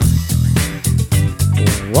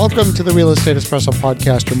Welcome to the Real Estate Espresso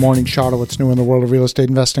Podcast, your morning shot of what's new in the world of real estate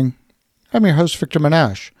investing. I'm your host, Victor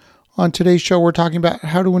Menashe. On today's show, we're talking about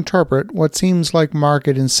how to interpret what seems like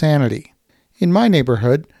market insanity. In my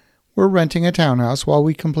neighborhood, we're renting a townhouse while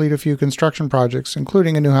we complete a few construction projects,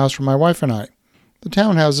 including a new house for my wife and I. The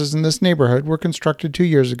townhouses in this neighborhood were constructed 2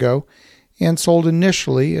 years ago and sold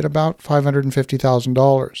initially at about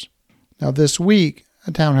 $550,000. Now this week,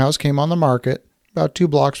 a townhouse came on the market about 2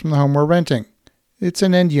 blocks from the home we're renting. It's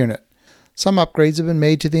an end unit. Some upgrades have been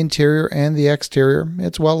made to the interior and the exterior.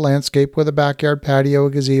 It's well landscaped with a backyard patio,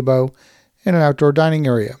 a gazebo, and an outdoor dining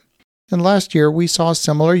area. And last year, we saw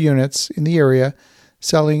similar units in the area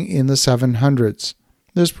selling in the 700s.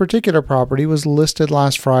 This particular property was listed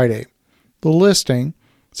last Friday. The listing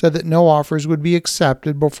said that no offers would be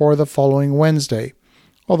accepted before the following Wednesday,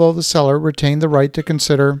 although the seller retained the right to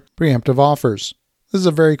consider preemptive offers. This is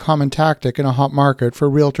a very common tactic in a hot market for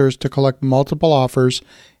realtors to collect multiple offers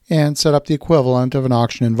and set up the equivalent of an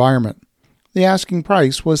auction environment. The asking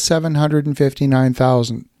price was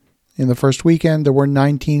 $759,000. In the first weekend, there were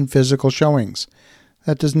 19 physical showings.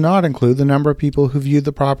 That does not include the number of people who viewed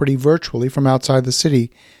the property virtually from outside the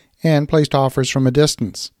city and placed offers from a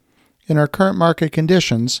distance. In our current market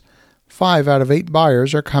conditions, 5 out of 8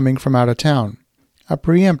 buyers are coming from out of town. A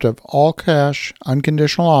preemptive, all-cash,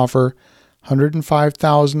 unconditional offer,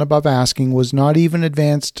 $105,000 above asking, was not even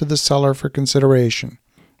advanced to the seller for consideration.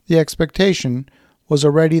 The expectation was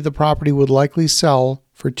already the property would likely sell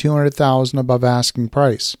for $200,000 above asking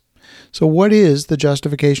price. So what is the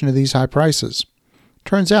justification of these high prices?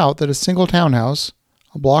 Turns out that a single townhouse,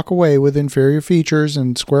 a block away with inferior features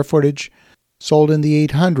and square footage, sold in the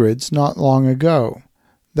 800s not long ago.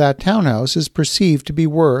 That townhouse is perceived to be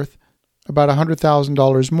worth about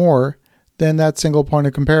 $100,000 more than that single point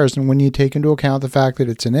of comparison when you take into account the fact that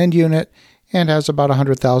it's an end unit and has about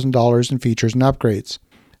 $100,000 in features and upgrades.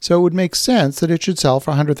 So it would make sense that it should sell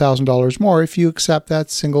for $100,000 more if you accept that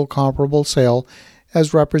single comparable sale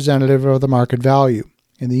as representative of the market value.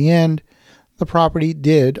 In the end, the property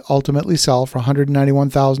did ultimately sell for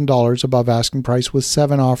 $191,000 above asking price with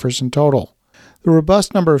 7 offers in total. The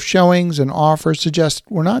robust number of showings and offers suggests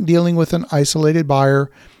we're not dealing with an isolated buyer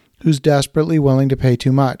who's desperately willing to pay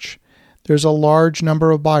too much. There's a large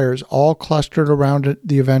number of buyers all clustered around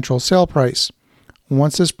the eventual sale price.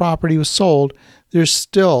 Once this property was sold, there's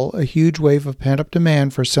still a huge wave of pent-up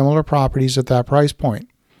demand for similar properties at that price point.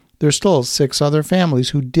 There's still 6 other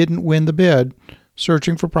families who didn't win the bid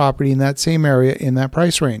searching for property in that same area in that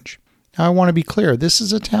price range. Now, I want to be clear, this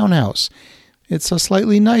is a townhouse. It's a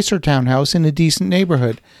slightly nicer townhouse in a decent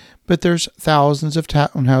neighborhood, but there's thousands of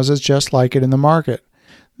townhouses just like it in the market.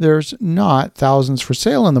 There's not thousands for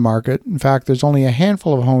sale in the market. In fact, there's only a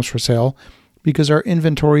handful of homes for sale because our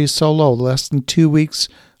inventory is so low, less than 2 weeks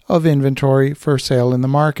of inventory for sale in the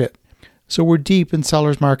market. So we're deep in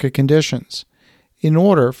seller's market conditions. In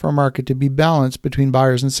order for a market to be balanced between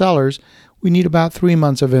buyers and sellers, we need about 3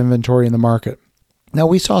 months of inventory in the market. Now,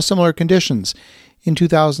 we saw similar conditions in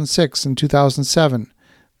 2006 and 2007,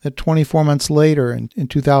 that 24 months later in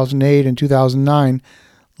 2008 and 2009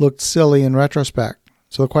 looked silly in retrospect.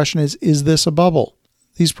 So the question is this a bubble?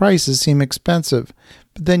 These prices seem expensive,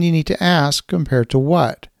 but then you need to ask, compared to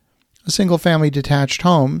what? A single-family detached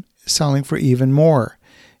home is selling for even more.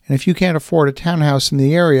 And if you can't afford a townhouse in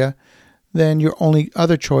the area, then your only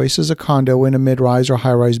other choice is a condo in a mid-rise or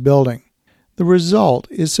high-rise building. The result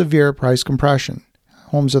is severe price compression.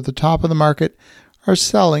 Homes at the top of the market are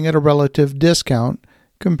selling at a relative discount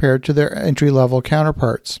compared to their entry-level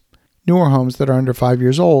counterparts. Newer homes that are under 5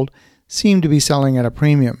 years old seem to be selling at a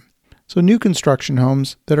premium. So new construction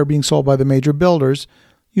homes that are being sold by the major builders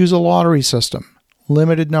use a lottery system.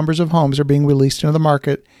 Limited numbers of homes are being released into the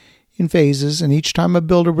market in phases, and each time a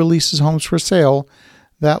builder releases homes for sale,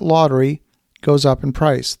 that lottery goes up in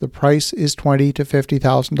price. The price is $20,000 to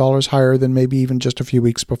 $50,000 higher than maybe even just a few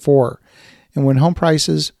weeks before. And when home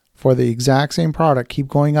prices for the exact same product keep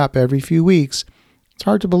going up every few weeks, it's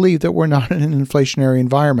hard to believe that we're not in an inflationary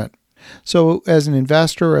environment. So as an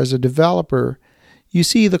investor, as a developer, you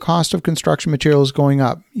see the cost of construction materials going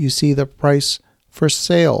up. You see the price for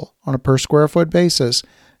sale on a per square foot basis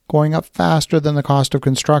going up faster than the cost of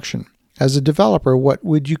construction. As a developer, what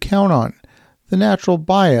would you count on? The natural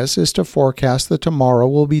bias is to forecast that tomorrow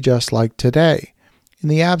will be just like today. In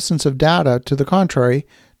the absence of data to the contrary,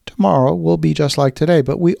 tomorrow will be just like today.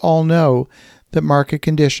 But we all know that market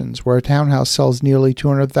conditions where a townhouse sells nearly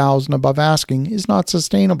 $200,000 above asking is not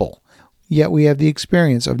sustainable. Yet we have the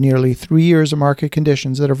experience of nearly 3 years of market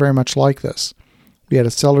conditions that are very much like this. We had a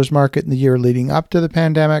seller's market in the year leading up to the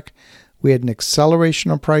pandemic. We had an acceleration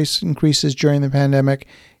of price increases during the pandemic.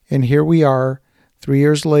 And here we are 3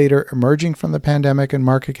 years later, emerging from the pandemic and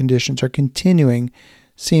market conditions are continuing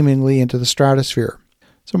seemingly into the stratosphere.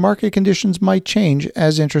 So market conditions might change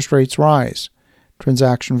as interest rates rise.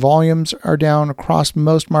 Transaction volumes are down across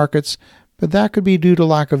most markets, but that could be due to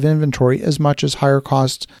lack of inventory as much as higher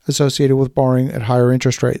costs associated with borrowing at higher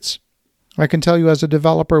interest rates. I can tell you as a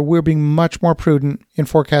developer, we're being much more prudent in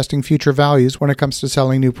forecasting future values when it comes to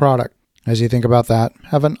selling new product. As you think about that,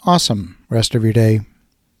 have an awesome rest of your day.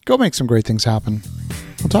 Go make some great things happen.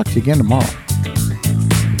 I'll talk to you again tomorrow.